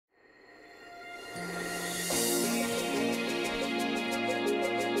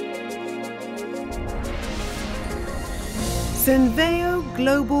Cenveo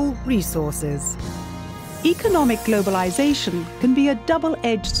Global Resources. Economic globalization can be a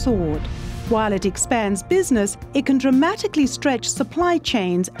double-edged sword. While it expands business, it can dramatically stretch supply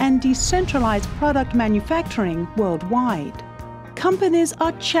chains and decentralize product manufacturing worldwide. Companies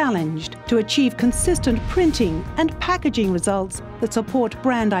are challenged to achieve consistent printing and packaging results that support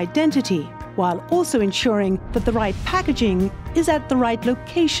brand identity, while also ensuring that the right packaging is at the right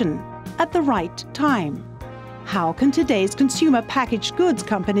location, at the right time. How can today's consumer packaged goods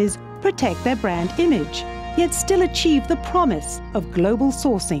companies protect their brand image, yet still achieve the promise of global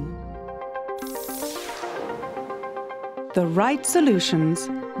sourcing? The right solutions,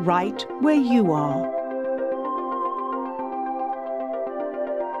 right where you are.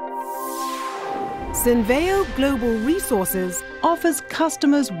 Cenveo Global Resources Offers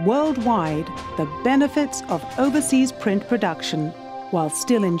customers worldwide the benefits of overseas print production, while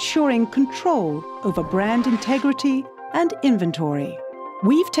still ensuring control over brand integrity and inventory.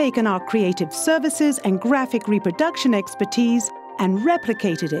 We've taken our creative services and graphic reproduction expertise and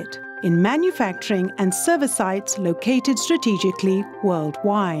replicated it in manufacturing and service sites located strategically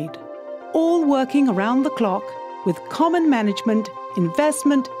worldwide, all working around the clock with common management,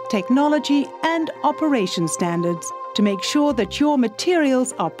 investment, technology, and operation standards to make sure that your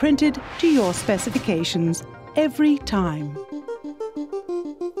materials are printed to your specifications every time.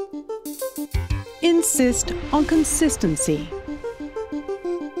 Insist on consistency.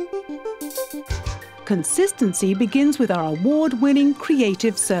 Consistency begins with our award-winning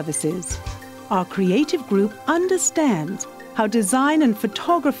creative services. Our creative group understands how design and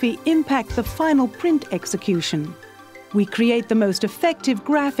photography impact the final print execution. We create the most effective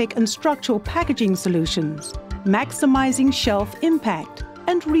graphic and structural packaging solutions, maximizing shelf impact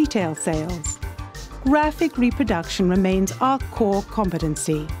and retail sales. Graphic reproduction remains our core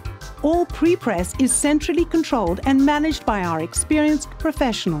competency. All pre-press is centrally controlled and managed by our experienced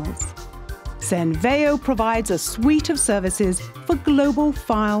professionals. Cenveo provides a suite of services for global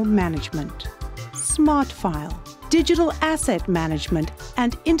file management, smart file, digital asset management,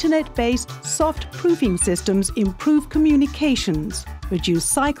 and internet-based soft proofing systems improve communications, reduce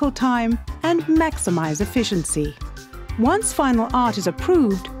cycle time, and maximize efficiency. Once final art is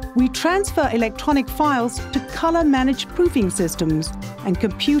approved, we transfer electronic files to color-managed proofing systems and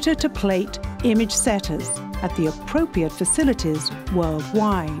computer-to-plate image setters at the appropriate facilities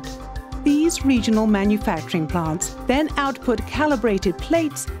worldwide. These regional manufacturing plants then output calibrated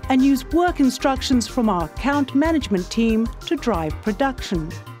plates and use work instructions from our account management team to drive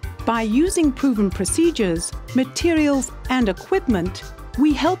production. By using proven procedures, materials, and equipment,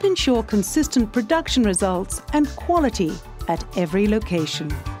 we help ensure consistent production results and quality at every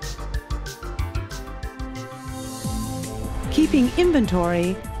location. Keeping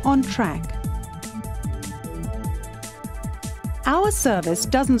inventory on track. Our service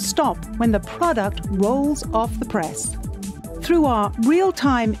doesn't stop when the product rolls off the press. Through our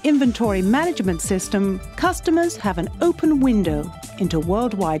real-time inventory management system, customers have an open window into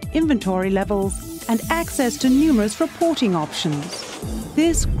worldwide inventory levels and access to numerous reporting options.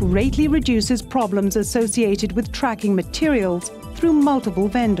 This greatly reduces problems associated with tracking materials through multiple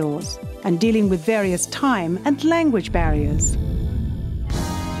vendors and dealing with various time and language barriers.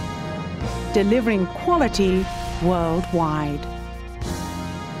 Delivering quality worldwide.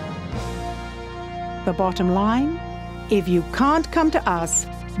 The bottom line? If you can't come to us,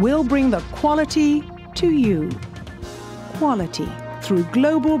 we'll bring the quality to you. Quality through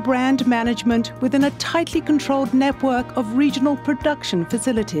global brand management within a tightly controlled network of regional production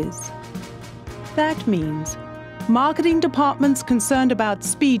facilities. That means marketing departments concerned about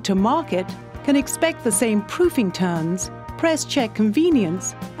speed to market can expect the same proofing turns, press check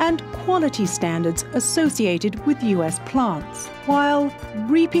convenience, and quality standards associated with US plants, while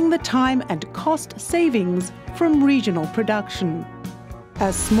reaping the time and cost savings from regional production.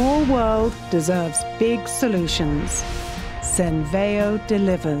 A small world deserves big solutions. Cenveo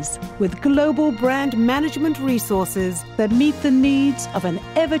delivers with global brand management resources that meet the needs of an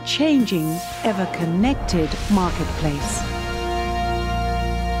ever-changing, ever-connected marketplace.